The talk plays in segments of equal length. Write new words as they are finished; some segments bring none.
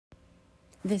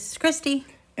This is Christy.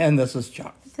 And this is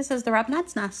Chuck. This is the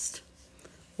Robinette's Nest.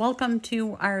 Welcome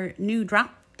to our new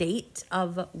drop date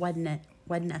of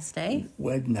Wednesday.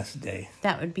 Wednesday.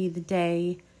 That would be the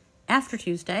day after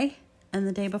Tuesday and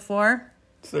the day before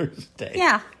Thursday.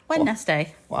 Yeah,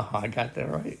 Wednesday. Wow, I got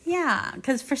that right. Yeah,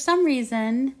 because for some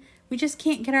reason, we just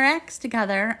can't get our acts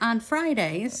together on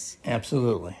Fridays.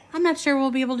 Absolutely. I'm not sure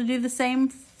we'll be able to do the same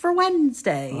for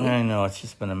Wednesday. I know, it's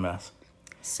just been a mess.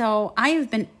 So I have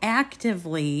been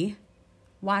actively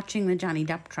watching the Johnny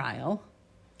Depp trial.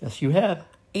 Yes, you have.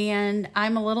 And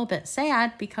I'm a little bit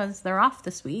sad because they're off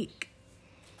this week.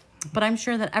 But I'm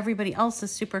sure that everybody else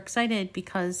is super excited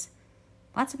because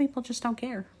lots of people just don't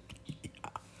care.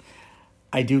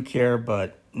 I do care,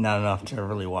 but not enough to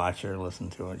really watch or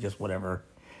listen to it. Just whatever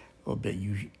little bit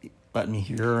you let me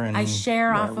hear. And I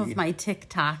share off of my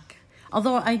TikTok.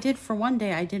 Although I did, for one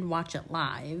day, I did watch it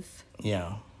live.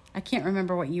 Yeah. I can't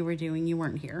remember what you were doing. You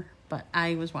weren't here. But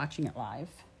I was watching it live.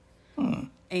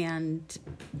 And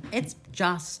it's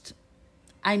just,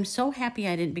 I'm so happy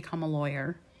I didn't become a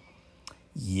lawyer.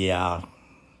 Yeah.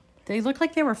 They look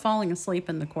like they were falling asleep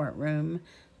in the courtroom.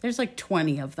 There's like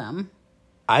 20 of them.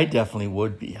 I definitely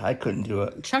would be. I couldn't do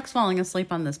it. Chuck's falling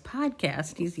asleep on this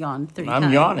podcast. He's yawned 3 times.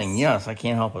 I'm yawning, yes. I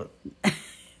can't help it.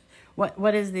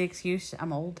 What is the excuse?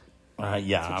 I'm old.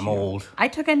 Yeah, I'm old. I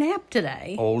took a nap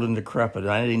today. Old and decrepit.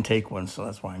 I didn't take one, so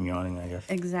that's why I'm yawning, I guess.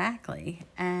 Exactly.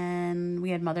 And we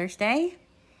had Mother's Day.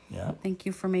 Yeah. Thank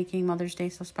you for making Mother's Day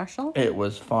so special. It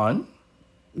was fun.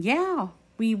 Yeah.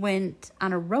 We went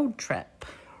on a road trip.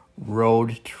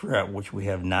 Which we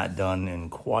have not done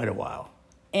in quite a while.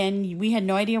 And we had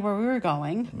no idea where we were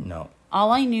going. No.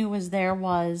 All I knew was there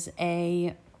was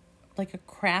a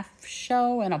craft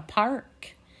show in a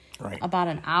park. Right. About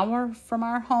an hour from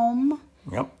our home.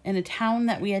 Yep. In a town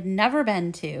that we had never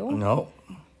been to. No.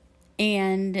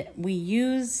 And we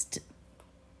used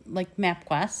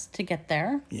MapQuest to get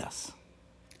there. Yes.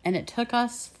 And it took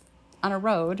us on a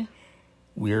road.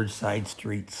 Weird side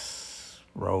streets,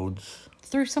 roads.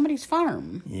 Through somebody's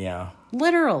farm. Yeah.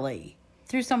 Literally.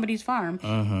 Through somebody's farm.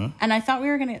 Mm-hmm. And I thought we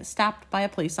were going to get stopped by a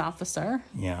police officer.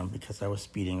 Yeah, because I was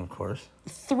speeding, of course.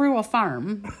 Through a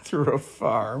farm. Through a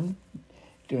farm.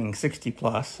 Doing 60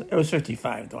 plus. It was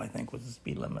 55, though, I think, was the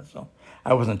speed limit. So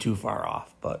I wasn't too far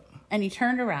off, but... And he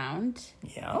turned around.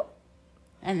 Yeah.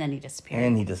 And then he disappeared.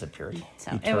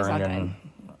 So he it was all good. And,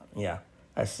 yeah.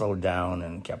 I slowed down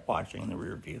and kept watching the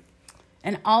rear view.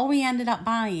 And all we ended up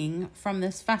buying from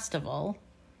this festival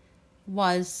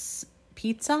was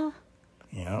pizza.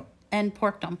 Yeah. And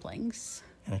pork dumplings.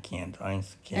 And a candle.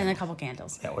 And a couple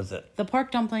candles. That was it. The pork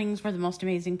dumplings were the most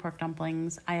amazing pork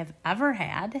dumplings I have ever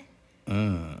had.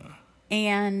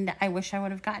 And I wish I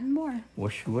would have gotten more.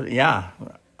 Wish you would. Yeah,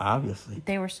 obviously.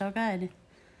 They were so good.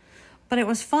 But it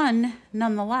was fun,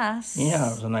 nonetheless. Yeah,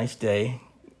 it was a nice day.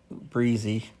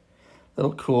 Breezy. A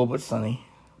little cool, but sunny.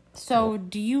 So,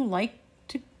 do you like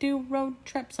to do road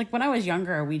trips? Like, when I was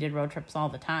younger, we did road trips all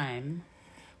the time.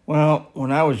 Well,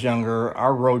 when I was younger,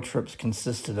 our road trips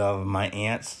consisted of my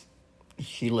aunt's.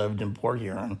 She lived in Port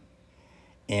Huron.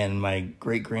 And my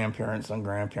great-grandparents and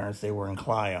grandparents, they were in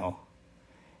Clio.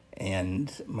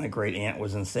 And my great-aunt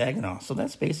was in Saginaw. So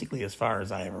that's basically as far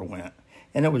as I ever went.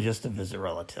 And it was just to visit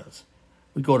relatives.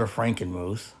 We'd go to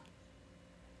Frankenmuth.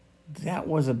 That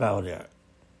was about it.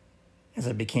 As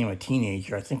I became a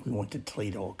teenager, I think we went to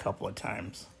Toledo a couple of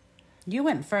times. You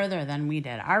went further than we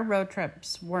did. Our road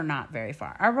trips were not very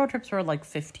far. Our road trips were like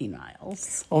 15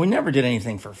 miles. Well, we never did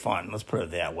anything for fun. Let's put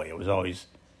it that way. It was always,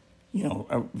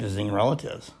 visiting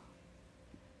relatives.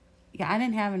 Yeah, I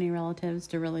didn't have any relatives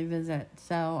to really visit.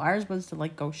 So ours was to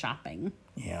go shopping.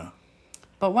 Yeah.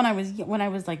 But when I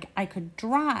was I could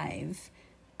drive,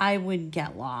 I would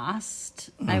get lost.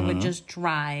 Mm-hmm. I would just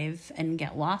drive and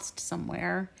get lost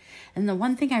somewhere. And the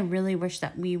one thing I really wish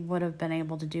that we would have been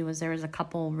able to do was there was a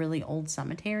couple really old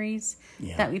cemeteries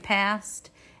that we passed.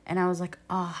 And I was like,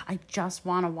 I just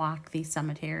want to walk these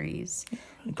cemeteries.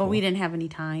 Cool. But we didn't have any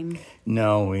time.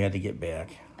 No, we had to get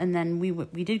back. And then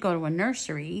we did go to a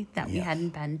nursery that we hadn't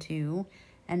been to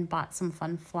and bought some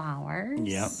fun flowers.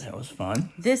 Yep, that was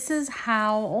fun. This is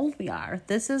how old we are.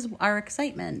 This is our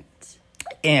excitement.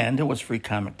 And it was free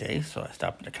comic day, so I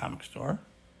stopped at the comic store.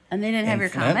 And they didn't have your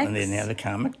comics? And they didn't have the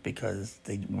comic because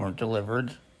they weren't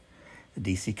delivered.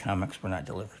 The DC comics were not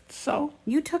delivered. So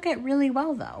you took it really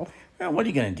well, though. Well, what are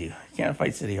you going to do? You can't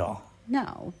fight City Hall.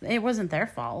 No, it wasn't their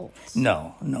fault.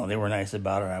 No, they were nice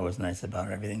about it. I was nice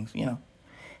about it. Everything's,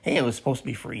 Hey, it was supposed to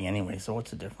be free anyway, so what's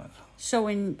the difference? So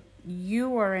when you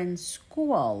were in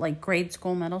school, grade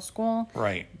school, middle school...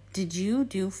 Right. Did you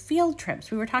do field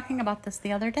trips? We were talking about this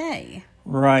the other day.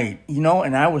 Right.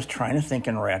 And I was trying to think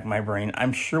and rack my brain.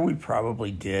 I'm sure we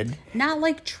probably did. Not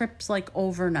like trips like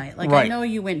overnight. Like Right. I know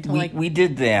you went to We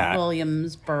did that.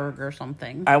 Williamsburg or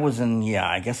something. I was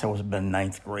I guess I was in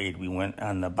ninth grade. We went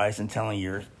on the bicentennial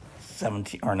year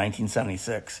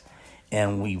 1976,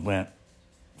 and we went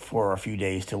for a few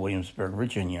days to Williamsburg,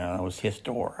 Virginia. It was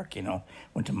historic,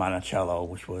 Went to Monticello,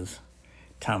 which was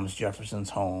Thomas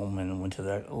Jefferson's home, and went to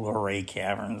the Luray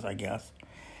Caverns, I guess.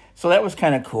 So that was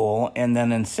kind of cool. And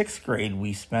then in sixth grade,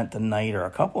 we spent the night, or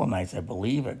a couple of nights, I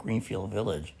believe, at Greenfield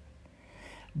Village.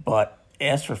 But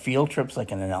as for field trips,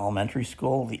 like in an elementary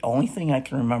school, the only thing I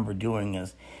can remember doing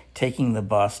is taking the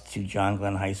bus to John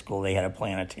Glenn High School. They had a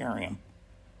planetarium.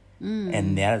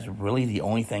 And that is really the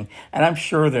only thing. And I'm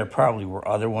sure there probably were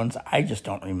other ones. I just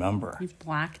don't remember. You've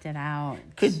blacked it out.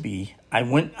 Could be. I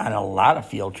went on a lot of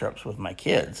field trips with my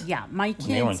kids. Yeah, my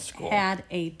kids had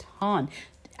a ton.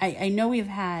 I know we've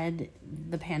had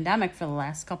the pandemic for the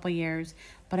last couple of years,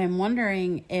 but I'm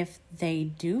wondering if they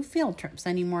do field trips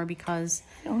anymore because,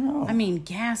 I don't know. I mean,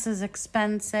 gas is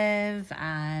expensive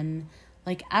and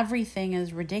like everything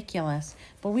is ridiculous.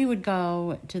 But we would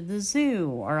go to the zoo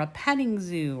or a petting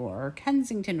zoo or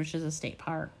Kensington, which is a state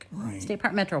park. Right. State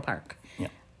park, Metro Park. Yeah.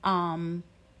 I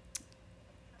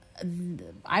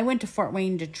went to Fort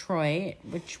Wayne, Detroit,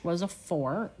 which was a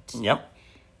fort. Yep.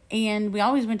 And we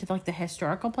always went to like the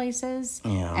historical places.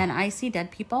 Yeah. And I see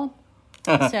dead people.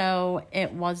 So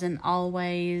it wasn't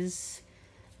always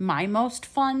my most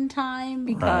fun time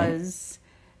because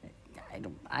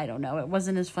I don't know. It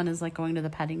wasn't as fun as like going to the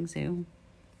petting zoo.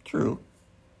 True.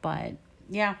 But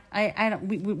yeah, I don't.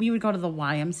 We would go to the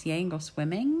YMCA and go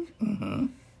swimming,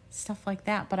 stuff like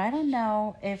that. But I don't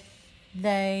know if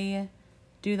they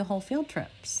do the whole field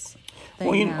trips.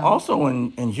 Also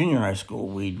in junior high school,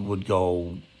 we would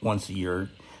go once a year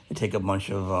to take a bunch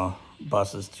of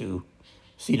buses to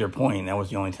Cedar Point. That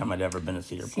was the only time I'd ever been to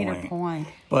Cedar Point.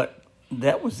 But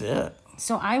that was it.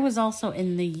 So I was also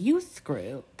in the youth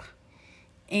group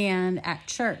and at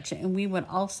church, and we would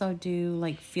also do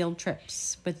like field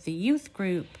trips with the youth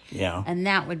group. Yeah. And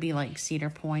that would be like Cedar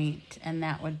Point, and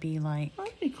that would be like...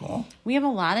 That'd be cool. We have a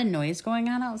lot of noise going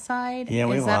on outside. Yeah,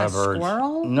 we have a lot of birds. Is that a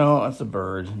squirrel? No, that's a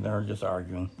bird. They're just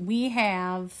arguing. We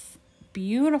have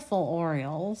beautiful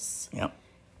orioles. Yep.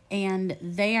 And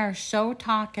they are so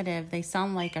talkative. They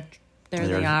sound like a...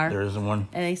 They are. There's one.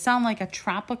 They sound like a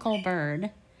tropical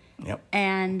bird. Yep.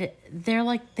 And they're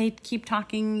like... They keep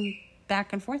talking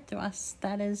back and forth to us.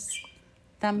 That is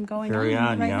them going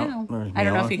on right now. I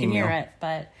don't know if you can hear it,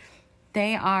 but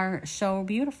they are so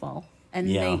beautiful. And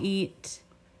they eat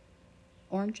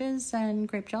oranges and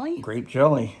grape jelly. Grape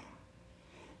jelly.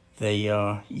 They,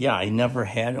 I never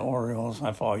had Orioles.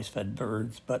 I've always fed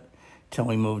birds, but till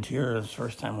we moved here, it was the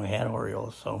first time we had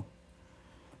Orioles. So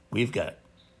we've got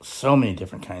so many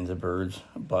different kinds of birds,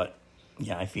 but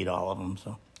yeah, I feed all of them.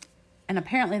 So. And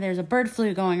apparently there's a bird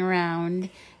flu going around,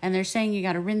 and they're saying you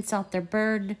got to rinse out their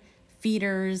bird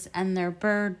feeders and their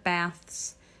bird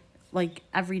baths like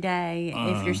every day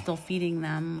if you're still feeding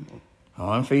them. Oh,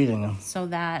 I'm feeding them. So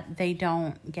that they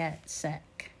don't get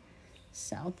sick.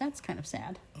 So that's kind of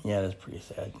sad. Yeah, that's pretty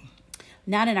sad.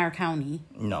 Not in our county.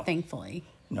 No. Thankfully.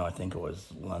 No, I think it was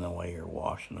Lenawee or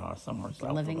Washtenaw, somewhere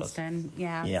south Livingston. of us.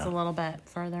 Yeah, it's a little bit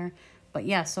further. But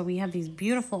yeah, so we have these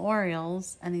beautiful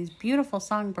orioles and these beautiful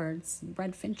songbirds,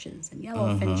 red finches and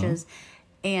yellow finches.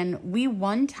 And we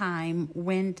one time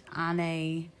went on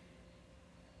a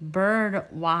bird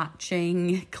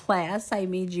watching class. I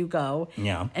made you go.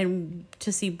 Yeah. And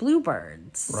to see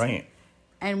bluebirds. Right.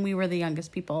 And we were the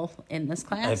youngest people in this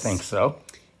class. I think so.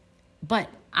 But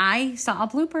I saw a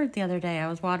bluebird the other day. I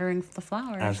was watering the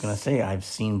flowers. I was going to say, I've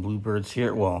seen bluebirds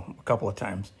here, well, a couple of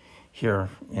times here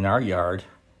in our yard.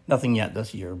 Nothing yet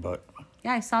this year, but...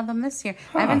 Yeah, I saw them this year.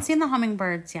 I haven't seen the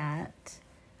hummingbirds yet.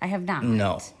 I have not.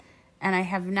 No. And I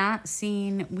have not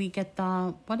seen... We get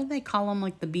the... What do they call them?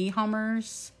 Like the bee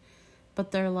hummers?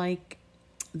 But they're like...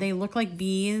 They look like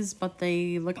bees, but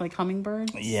they look like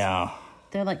hummingbirds. Yeah.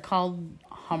 They're like called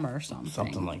hummer or something.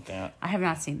 Something like that. I have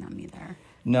not seen them either.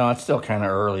 No, it's still kind of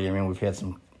early. I mean, we've had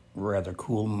some rather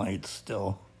cool nights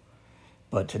still.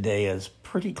 But today is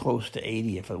pretty close to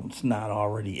 80, if it's not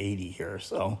already 80 here.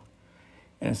 So,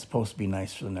 and it's supposed to be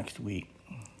nice for the next week.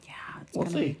 Yeah, it's going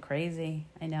to be crazy.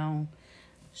 I know.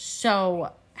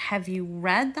 So, have you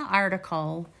read the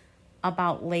article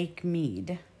about Lake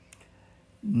Mead?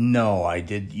 No, I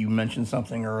did. You mentioned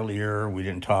something earlier. We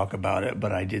didn't talk about it,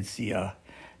 but I did see a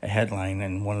headline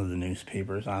in one of the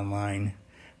newspapers online.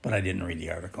 But I didn't read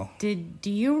the article. Do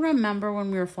you remember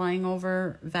when we were flying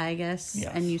over Vegas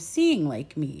and you seeing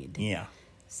Lake Mead? Yeah.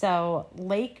 So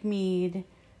Lake Mead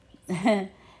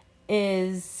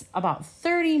is about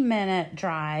 30-minute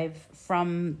drive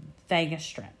from Vegas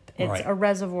Strip. It's Right. a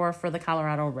reservoir for the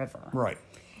Colorado River. Right.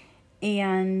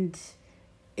 And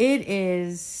it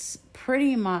is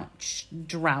pretty much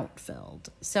drought filled.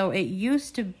 So it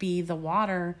used to be the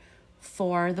water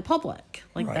for the public.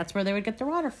 Like Right. that's where they would get their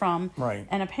water from. Right.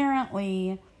 And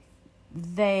apparently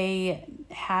they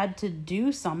had to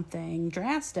do something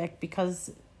drastic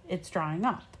because it's drying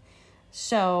up.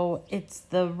 So it's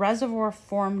the reservoir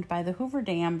formed by the Hoover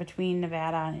Dam between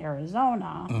Nevada and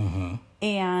Arizona. Mm-hmm.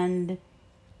 And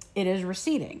it is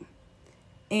receding.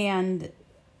 And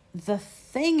the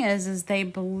thing is they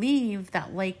believe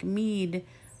that Lake Mead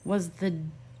was the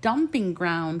dumping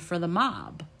ground for the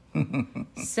mob.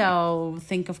 So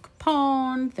think of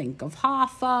Capone, think of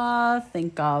Hoffa,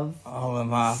 think of All the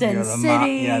mobs, Sin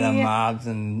City. the mobs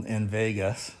in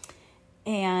Vegas.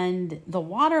 And the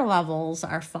water levels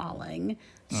are falling.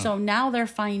 So now they're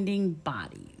finding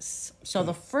bodies. So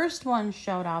the first one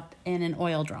showed up in an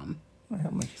oil drum, Well,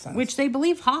 that makes sense. which they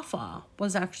believe Hoffa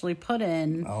was actually put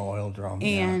in. Oh, oil drum.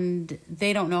 And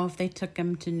they don't know if they took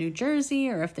him to New Jersey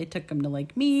or if they took him to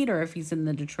Lake Mead or if he's in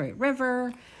the Detroit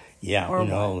River. Yeah, or who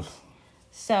knows?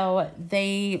 So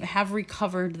they have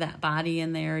recovered that body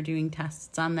and they are doing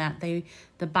tests on that. The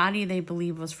body they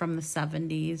believe was from the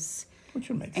 70s. Which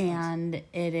would make sense. And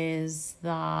it is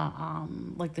the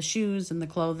like the shoes and the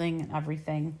clothing and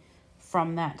everything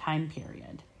from that time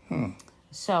period.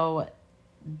 So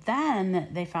then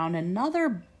they found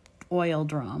another oil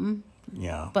drum,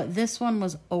 Yeah. but this one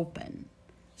was open.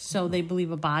 So they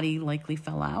believe a body likely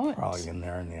fell out. Probably in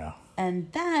there, and yeah.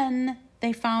 And then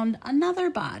they found another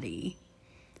body.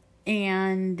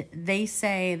 And they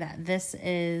say that this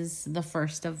is the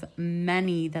first of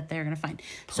many that they're going to find.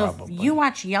 So Probably. if you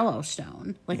watch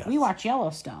Yellowstone, like we Yes. watch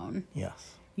Yellowstone,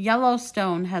 Yes.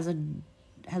 Yellowstone has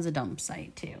a dump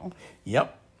site too.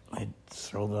 Yep. I'd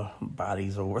throw the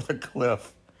bodies over the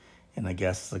cliff, and I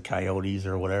guess the coyotes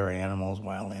or whatever animals,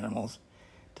 wild animals,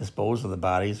 dispose of the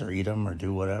bodies or eat them or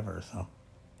do whatever.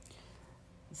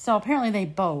 So apparently they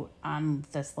boat on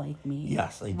this Lake Mead.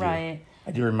 Yes, they do. Right.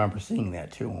 I do remember seeing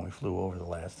that too when we flew over the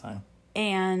last time.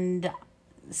 And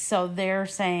so they're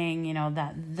saying,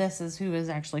 that this is who is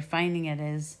actually finding it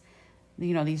is,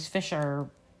 these fishermen,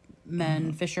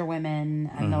 fisherwomen,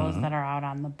 and those that are out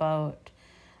on the boat.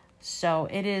 So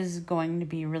it is going to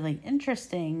be really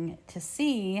interesting to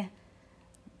see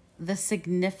the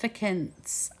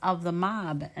significance of the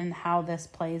mob and how this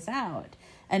plays out.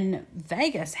 And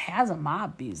Vegas has a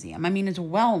mob museum. I mean, it's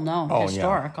well known,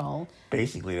 historical. Yeah.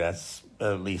 Basically, that's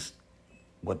at least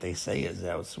what they say is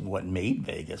that was what made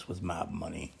Vegas was mob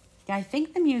money. Yeah, I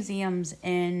think the museum's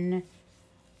in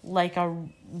like a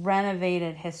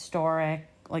renovated historic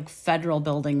like federal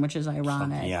building, which is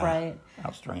ironic, right?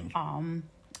 How strange. And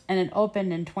it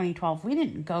opened in 2012. We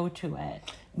didn't go to it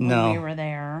when No. we were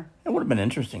there. It would have been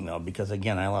interesting, though, because,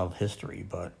 again, I love history,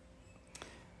 but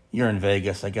you're in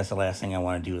Vegas. I guess the last thing I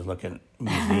want to do is look at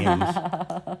museums.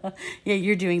 Yeah,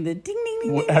 you're doing the ding, ding,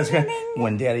 ding, ding, ding, ding.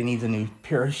 When Daddy needs a new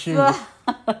pair of shoes.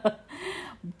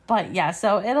 But yeah,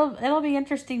 so it'll be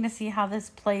interesting to see how this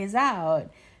plays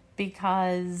out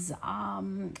because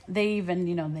they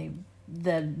even,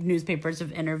 the newspapers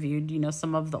have interviewed,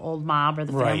 some of the old mob or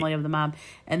the family of the mob,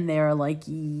 and they're like,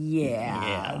 the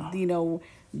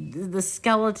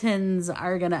skeletons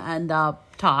are going to end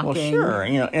up talking. Well, sure.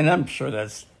 And I'm sure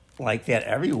that's like that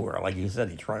everywhere. Like you said,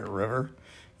 Detroit River,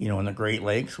 in the Great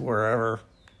Lakes, wherever.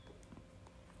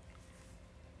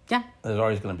 Yeah. There's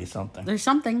always going to be something. There's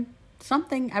something.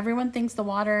 Everyone thinks the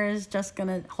water is just going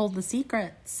to hold the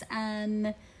secrets.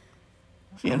 And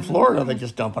See, in Florida, they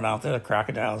just dump it out there. The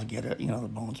crocodiles get it. The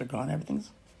bones are gone. Everything's.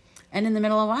 And in the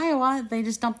middle of Iowa, they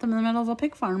just dump them in the middle of a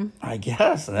pig farm. I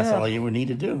guess. And that's all you would need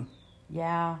to do.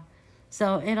 Yeah.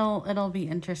 So it'll be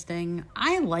interesting.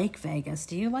 I like Vegas.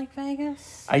 Do you like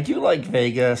Vegas? I do like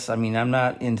Vegas. I mean, I'm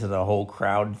not into the whole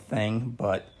crowd thing,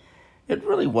 but it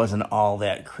really wasn't all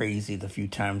that crazy the few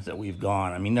times that we've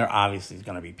gone. I mean, there obviously is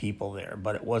going to be people there,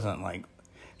 but it wasn't like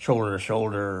shoulder to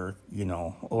shoulder,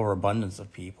 overabundance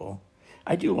of people.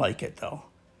 I do like it, though.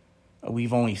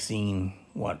 We've only seen,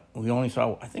 we only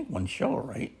saw, I think, one show,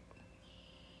 right?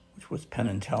 Which was Penn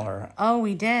and Teller. Oh,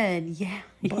 we did. Yeah.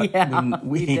 But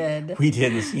we did. We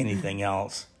didn't see anything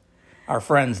else. Our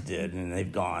friends did, and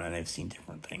they've gone, and they've seen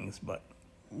different things, but...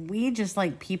 We just,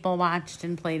 people watched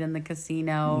and played in the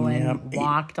casino and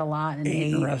walked a lot and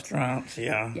ate. In restaurants,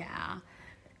 yeah. Yeah.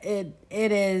 It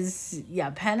is,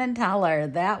 Penn and Teller.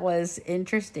 That was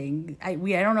interesting. I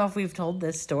don't know if we've told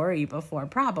this story before,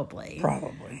 probably.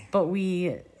 But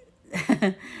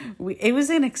it was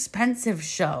an expensive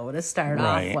show to start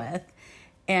off with.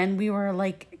 and we were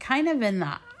like kind of in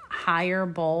the higher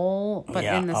bowl, but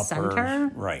in the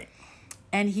center. Right.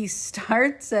 And he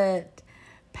starts it,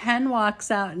 Penn walks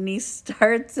out and he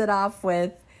starts it off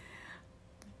with,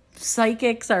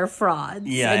 psychics are frauds.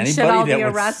 Yeah, and should all be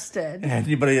arrested.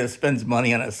 Anybody that spends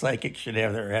money on a psychic should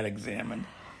have their head examined.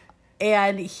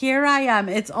 And here I am.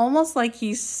 It's almost like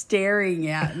he's staring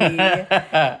at me.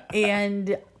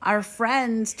 And our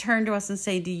friends turn to us and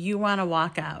say, do you want to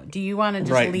walk out? Do you want to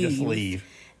just leave? Just leave.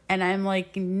 And I'm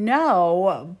like,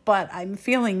 no, but I'm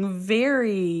feeling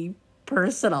very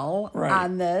personal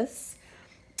on this.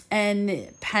 And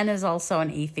Penn is also an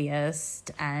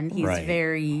atheist, and he's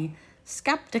very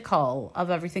skeptical of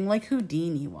everything, like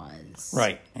Houdini was.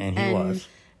 Right, and he was.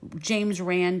 James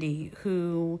Randi,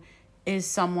 who is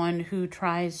someone who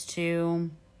tries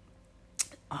to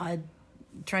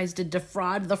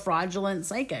defraud the fraudulent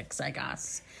psychics, I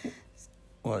guess.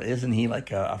 Well, isn't he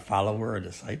like a follower, a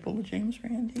disciple of James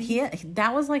Randi?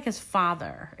 That was like his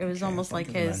father. It was almost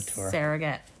like his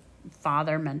surrogate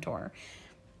father mentor.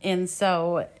 And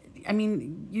so, I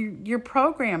mean, you're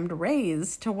programmed,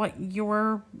 raised to what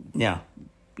you're,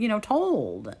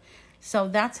 told. So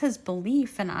that's his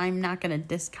belief, and I'm not going to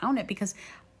discount it because,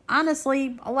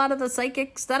 honestly, a lot of the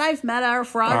psychics that I've met are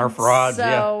frauds. Are frauds,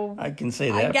 so I can say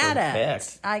that I get for a it.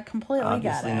 fact. I completely get it.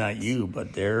 Obviously not you,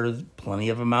 but there's plenty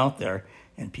of them out there,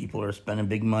 and people are spending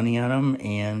big money on them,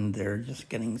 and they're just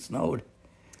getting snowed.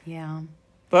 Yeah.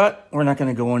 But we're not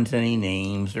going to go into any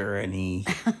names or any...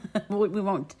 we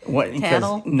won't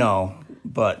tattle? No,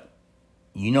 but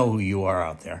you know who you are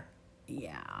out there.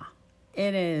 Yeah.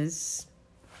 It is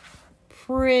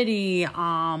pretty...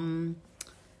 I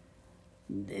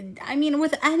mean,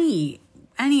 with any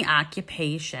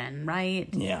occupation, right?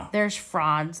 Yeah. There's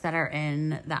frauds that are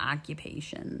in the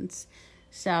occupations.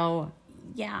 So,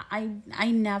 yeah,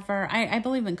 I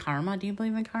believe in karma. Do you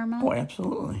believe in karma? Oh,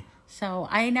 absolutely. So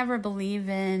I never believe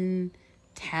in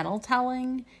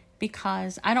tattletelling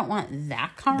because I don't want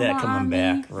that karma that coming on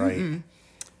back, me. right? Mm-mm.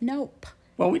 Nope.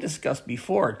 Well, we discussed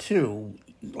before, too,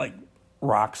 like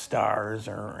rock stars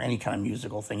or any kind of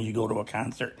musical thing. You go to a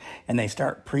concert and they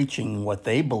start preaching what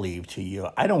they believe to you.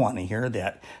 I don't want to hear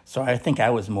that. So I think I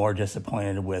was more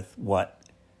disappointed with what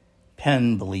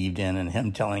Penn believed in and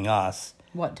him telling us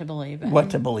what to believe in. What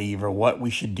to believe or what we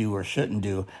should do or shouldn't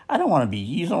do. I don't want to be,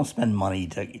 you don't spend money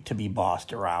to be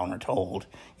bossed around or told.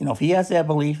 If he has that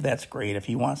belief, that's great. If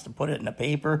he wants to put it in a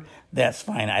paper, that's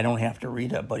fine. I don't have to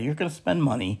read it. But you're going to spend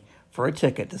money for a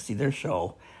ticket to see their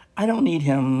show. I don't need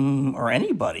him or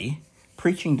anybody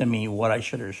preaching to me what I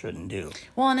should or shouldn't do.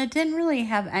 Well, and it didn't really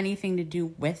have anything to do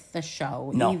with the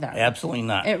show either. No, absolutely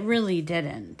not. It really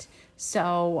didn't.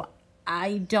 So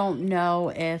I don't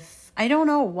know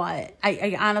what.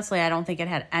 I honestly, I don't think it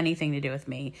had anything to do with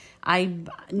me.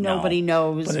 Nobody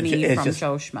knows me from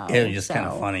Joe Schmo. It was just kind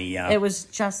of funny, yeah. It was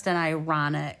just an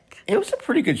ironic. It was a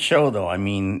pretty good show, though. I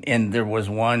mean, and there was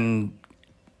one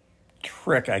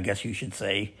trick, I guess you should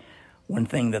say, one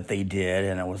thing that they did,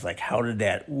 and it was like, how did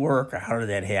that work or how did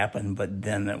that happen? But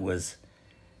then it was,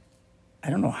 I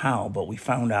don't know how, but we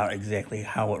found out exactly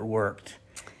how it worked.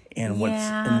 And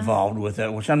what's involved with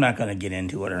it, which I'm not going to get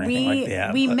into it or anything like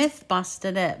that. We myth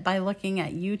busted it by looking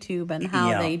at YouTube and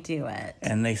how they do it.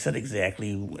 And they said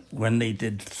exactly when they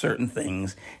did certain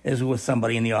things is with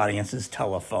somebody in the audience's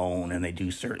telephone and they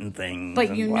do certain things.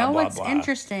 But what's blah.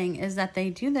 interesting is that they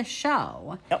do the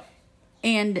show. Yep.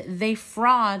 And they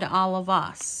fraud all of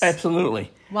us.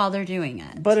 Absolutely. While they're doing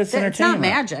it. But it's entertainment. It's not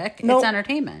magic. Nope. It's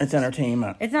entertainment. It's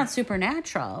entertainment. It's not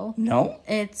supernatural. No.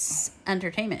 It's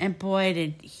entertainment. And boy,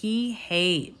 did he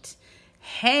hate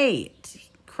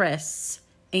Chris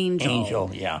Angel. Angel,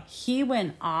 yeah. He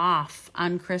went off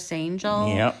on Chris Angel.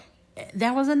 Yep.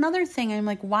 That was another thing. I'm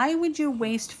like, why would you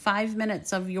waste 5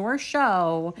 minutes of your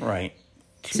show... Right.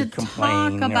 To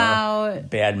complain talk about... or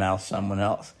badmouth someone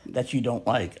else that you don't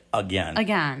like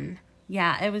again.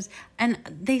 Yeah, it was... And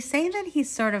they say that he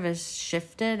sort of has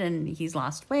shifted and he's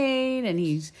lost weight and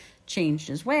he's changed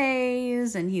his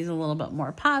ways and he's a little bit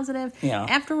more positive. Yeah.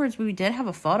 Afterwards, we did have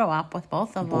a photo op with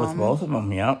both of them. With both of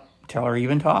them, yep. Teller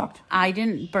even talked. I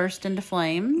didn't burst into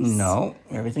flames. No,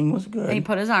 everything was good. He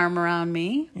put his arm around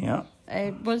me. Yeah.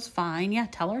 It was fine. Yeah,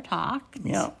 Teller talked.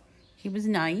 Yeah. He was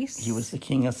nice. He was the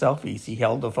king of selfies. He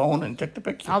held the phone and took the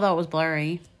picture. Although it was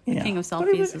blurry. The king of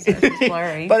selfies is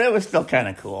blurry. But it was still kind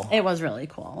of cool. It was really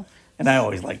cool. And I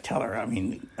always liked Teller. I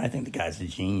mean, I think the guy's a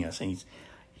genius. And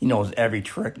he knows every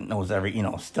trick, knows every,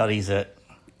 studies it.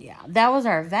 Yeah, that was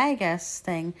our Vegas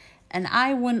thing. And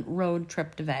I wouldn't road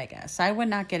trip to Vegas. I would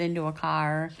not get into a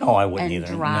car I wouldn't and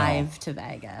either. drive to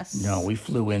Vegas. No, we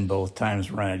flew in both times,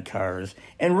 rented cars.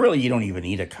 And really, you don't even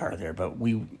need a car there, but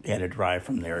we had to drive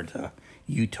from there to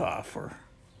Utah for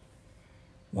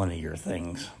one of your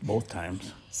things, both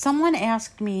times. Someone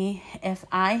asked me if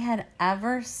I had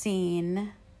ever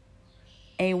seen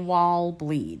a wall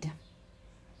bleed.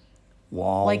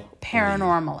 Like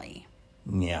paranormally.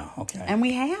 Bleed. Yeah, okay. And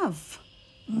we have.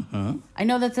 Mm-hmm. I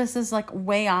know that this is like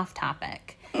way off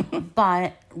topic,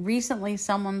 but recently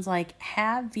someone's like,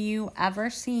 have you ever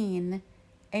seen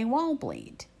a wall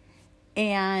bleed?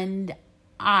 And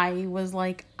I was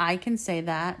like, I can say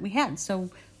that we had. So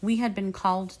we had been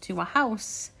called to a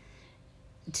house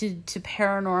to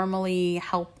paranormally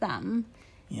help them.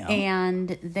 Yeah.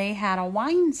 And they had a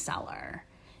wine cellar.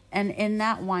 And in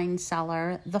that wine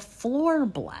cellar, the floor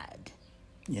bled.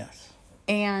 Yes.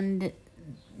 And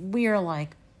we were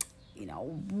like,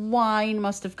 wine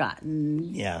must have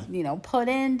gotten, put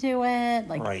into it.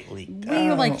 Like, leaked.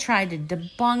 We tried to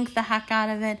debunk the heck out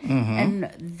of it. Mm-hmm.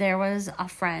 And there was a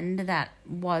friend that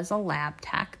was a lab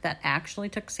tech that actually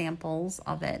took samples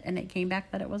of it, and it came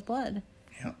back that it was blood.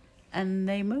 Yeah. And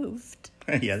they moved.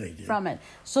 Yeah, they did. From it.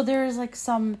 So there's like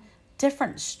some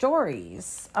different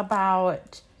stories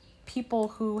about people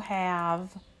who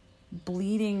have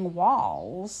bleeding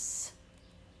walls.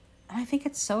 And I think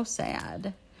it's so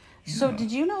sad. Yeah. So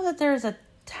did you know that there's a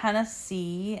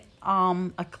Tennessee,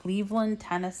 a Cleveland,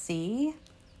 Tennessee?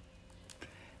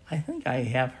 I think I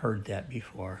have heard that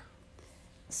before.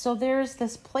 So there's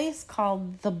this place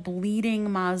called the Bleeding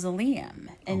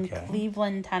Mausoleum in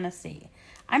Cleveland, Tennessee.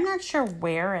 I'm not sure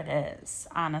where it is,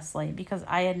 honestly, because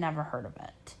I had never heard of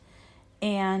it.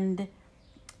 And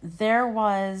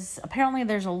apparently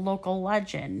there's a local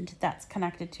legend that's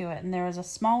connected to it. And there was a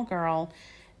small girl.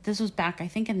 This was back, I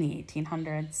think, in the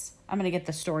 1800s. I'm going to get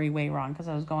the story way wrong because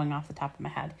I was going off the top of my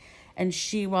head. And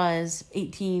she was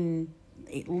late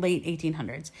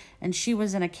 1800s. And she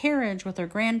was in a carriage with her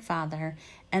grandfather.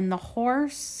 And the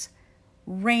horse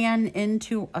ran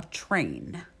into a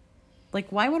train.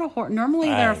 Like, why would a horse... Normally,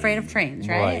 they're afraid of trains,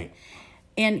 right?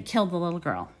 And killed the little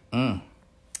girl. Mm.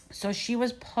 So she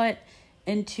was put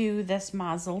into this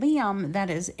mausoleum that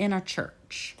is in a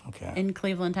church in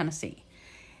Cleveland, Tennessee.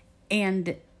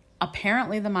 And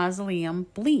apparently the mausoleum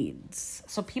bleeds.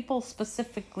 So people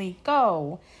specifically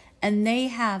go and they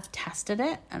have tested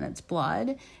it and it's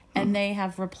blood. And they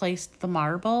have replaced the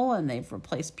marble and they've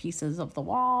replaced pieces of the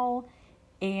wall.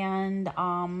 And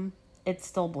it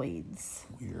still bleeds.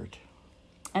 Weird.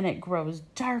 And it grows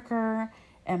darker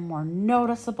and more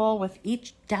noticeable with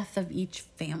each death of each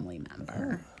family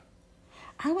member.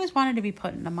 I always wanted to be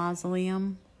put in a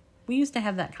mausoleum. We used to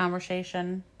have that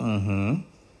conversation. Mm-hmm.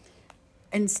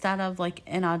 Instead of like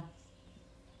in a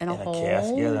hole. A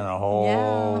casket, in a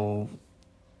hole.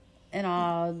 Yeah. In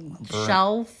a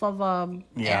shelf of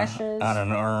ashes. On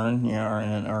an urn. Yeah, or in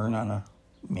an urn on a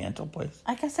mantle place.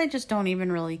 I guess I just don't even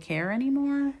really care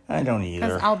anymore. I don't either.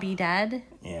 Because I'll be dead.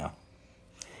 Yeah.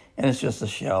 And it's just a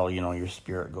shell, your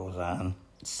spirit goes on.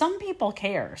 Some people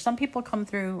care. Some people come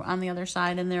through on the other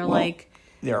side and they're like,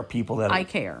 there are people that I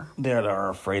care. That are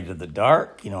afraid of the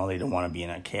dark. They don't want to be in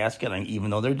a casket,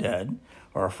 even though they're dead.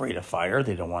 Or afraid of fire.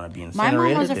 They don't want to be incinerated. My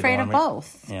mom was afraid of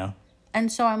both. Yeah.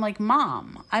 And so I'm like,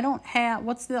 Mom, I don't have...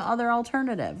 What's the other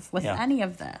alternative with any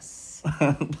of this?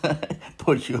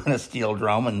 Put you in a steel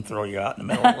drum and throw you out in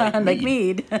the middle of Lake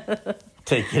Mead.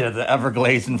 Take you to the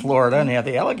Everglades in Florida and have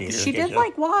the alligators. She did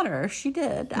like water. She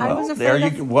did. Well, I was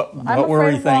afraid what were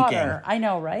we thinking? Water. I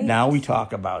know, right? Now we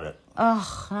talk about it.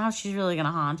 Ugh, now she's really going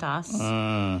to haunt us.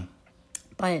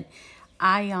 But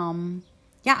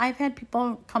I've had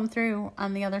people come through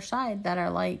on the other side that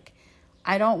are like,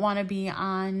 I don't want to be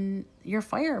on your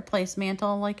fireplace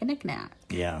mantle like a knickknack.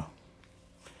 Yeah.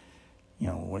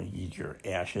 Your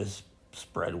ashes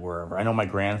spread wherever. I know my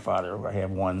grandfather, I have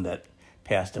one that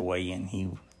passed away and he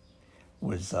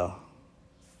was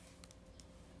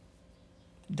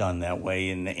done that way.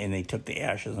 And they took the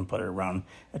ashes and put it around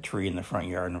a tree in the front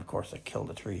yard. And, of course, it killed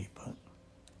the tree.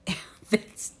 But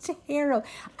that's terrible.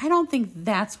 I don't think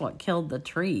that's what killed the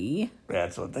tree.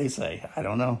 That's what they say. I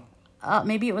don't know.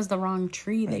 Maybe it was the wrong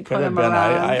tree they put him around.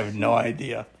 I have no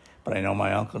idea. But I know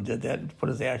my uncle did that, put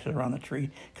his ashes around the tree,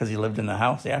 because he lived in the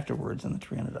house afterwards, and the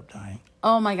tree ended up dying.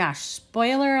 Oh, my gosh.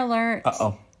 Spoiler alert.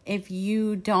 Uh-oh. If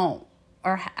you don't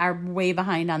or are way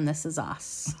behind on This Is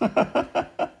Us.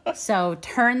 So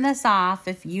turn this off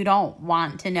if you don't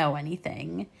want to know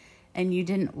anything and you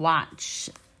didn't watch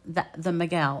the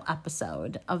Miguel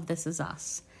episode of This Is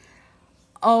Us.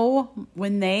 Oh,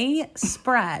 when they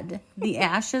spread the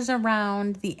ashes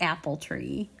around the apple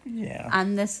tree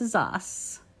on This Is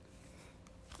Us,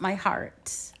 my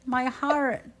heart.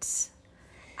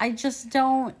 I just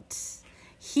don't.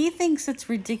 He thinks it's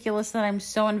ridiculous that I'm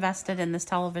so invested in this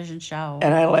television show.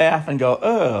 And I laugh and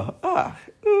go,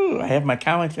 I have my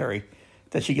commentary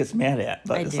that she gets mad at.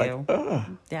 But it's like,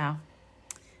 Yeah.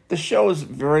 The show is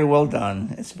very well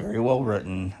done. It's very well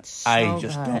written. So I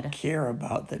just good. don't care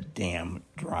about the damn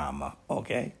drama,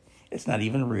 okay? It's not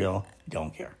even real.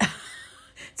 Don't care.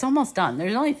 It's almost done.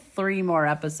 There's only 3 more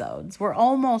episodes. We're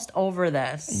almost over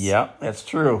this. Yep, that's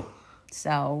true.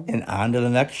 So. And on to the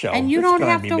next show. And you don't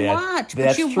have to watch,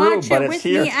 but you watch it with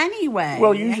me anyway.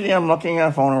 Well, usually I'm looking at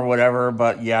a phone or whatever,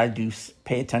 but yeah, I do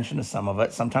pay attention to some of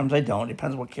it. Sometimes I don't.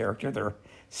 Depends what character they're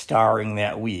starring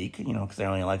that week, because I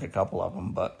only like a couple of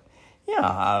them. But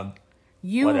yeah,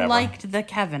 you whatever. liked the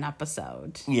Kevin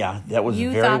episode. Yeah, that was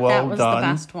very well done. You thought that was the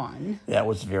best one. That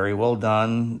was very well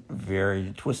done.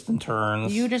 Very twists and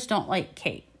turns. You just don't like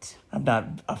Kate. I'm not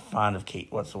a fond of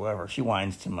Kate whatsoever. She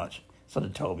whines too much. So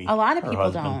did Toby. A lot of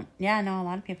people don't. Yeah, no, a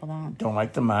lot of people don't. Don't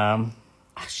like the mom.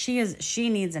 She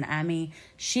needs an Emmy.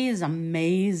 She is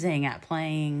amazing at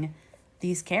playing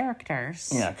these characters.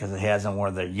 Yeah, because it has them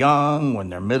where they're young, when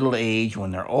they're middle-aged,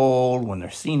 when they're old, when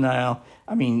they're senile.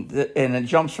 I mean, and it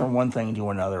jumps from one thing to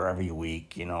another every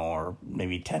week, or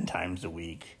maybe 10 times a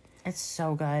week. It's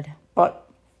so good. But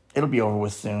it'll be over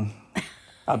with soon.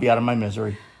 I'll be out of my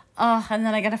misery. Oh, and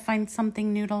then I got to find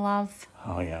something new to love.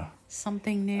 Oh, yeah.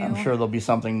 Something new. I'm sure there'll be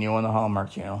something new on the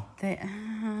Hallmark Channel.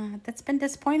 That's been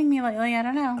disappointing me lately. I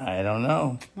don't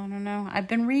know. I've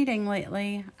been reading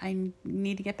lately. I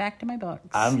need to get back to my books.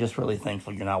 I'm just really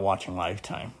thankful you're not watching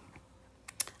Lifetime.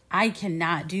 I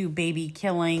cannot do baby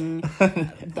killing,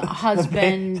 the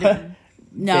husband.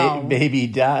 No. Baby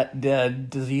dead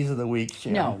disease of the week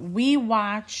channel. No. We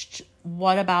watched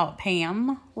What About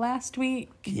Pam last week.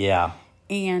 Yeah.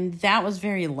 And that was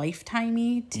very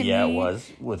Lifetime-y to me. Yeah, it was.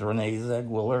 With Renee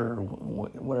Zellweger, or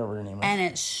whatever her name is. And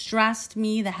it stressed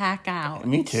me the heck out.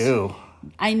 Me too.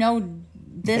 I know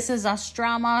This Is Us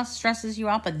drama stresses you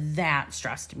out, but that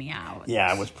stressed me out.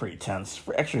 Yeah, it was pretty tense.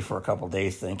 For a couple of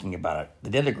days thinking about it. They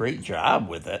did a great job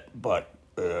with it, but...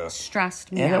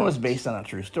 stressed me out. And it was based on a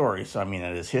true story, so I mean,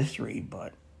 it is history,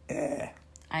 but...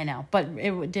 I know, but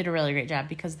it did a really great job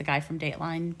because the guy from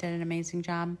Dateline did an amazing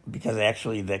job. Because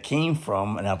actually that came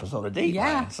from an episode of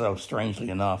Dateline, so strangely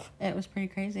enough. It was pretty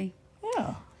crazy.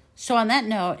 Yeah. So on that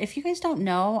note, if you guys don't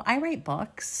know, I write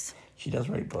books. She does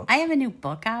write books. I have a new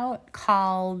book out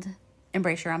called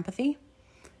Embrace Your Empathy.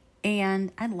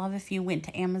 And I'd love if you went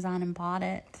to Amazon and bought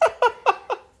it.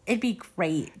 It'd be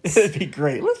great. It'd be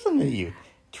great. Listen to you.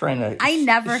 Trying to I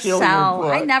never sell.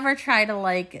 I never try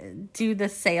to do the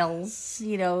sales,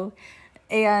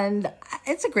 and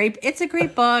it's a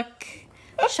great book.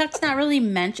 Chuck's not really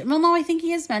mentioned. Well, no, I think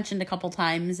he is mentioned a couple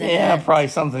times. Yeah, probably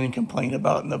something he complained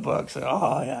about in the book. So,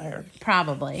 I heard.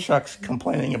 Probably. Chuck's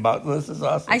complaining about This Is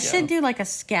Us again. I should do a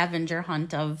scavenger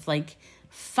hunt of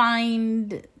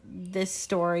find this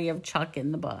story of Chuck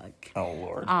in the book. Oh,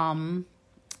 Lord.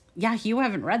 Yeah, you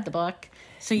haven't read the book.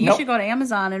 So you should go to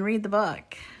Amazon and read the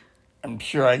book. I'm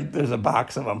sure there's a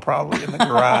box of them probably in the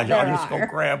garage. I'll just go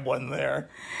grab one there.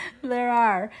 There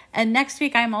are. And next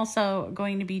week I'm also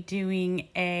going to be doing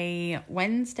a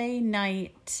Wednesday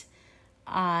night...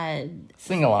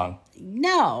 sing-along.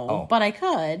 No, but I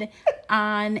could,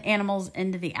 on Animals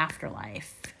into the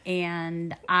Afterlife.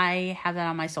 And I have that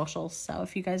on my socials. So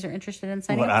if you guys are interested in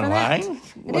signing up for online?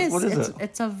 that. What is it?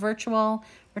 It's a virtual...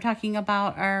 We're talking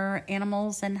about our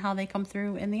animals and how they come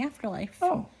through in the afterlife.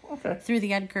 Oh, okay. Through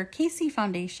the Edgar Casey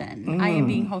Foundation. I am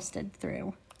being hosted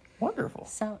through. Wonderful.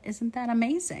 So isn't that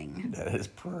amazing? That is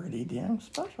pretty damn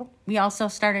special. We also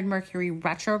started Mercury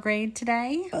retrograde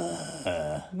today.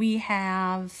 We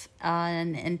have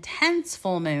an intense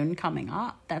full moon coming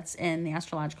up. That's in the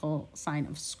astrological sign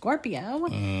of Scorpio.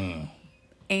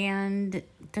 And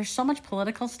there's so much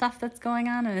political stuff that's going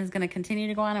on and is going to continue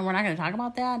to go on, and we're not going to talk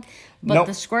about that. But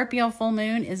the Scorpio full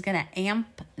moon is going to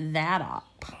amp that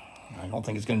up. I don't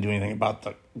think it's going to do anything about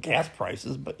the gas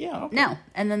prices, but yeah. Okay. No.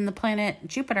 And then the planet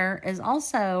Jupiter is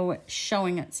also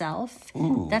showing itself.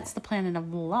 Ooh. That's the planet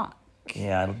of luck.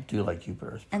 Yeah, I do like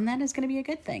Jupiter. And that is going to be a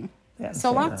good thing. Yeah,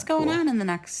 so lots going on in the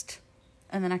next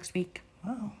week.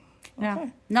 Wow. Okay. Yeah.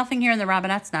 Nothing here in the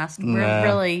Robinette's Nest. We're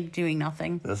really doing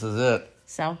nothing. This is it.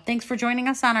 So thanks for joining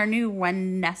us on our new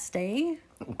Wednesday.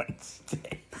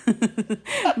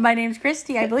 My name's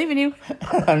Christy. I believe in you.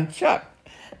 I'm Chuck.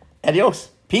 Adios.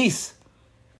 Peace.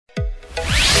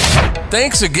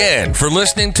 Thanks again for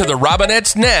listening to the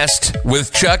Robinette's Nest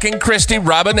with Chuck and Christy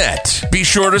Robinette. Be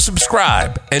sure to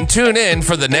subscribe and tune in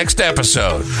for the next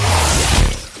episode.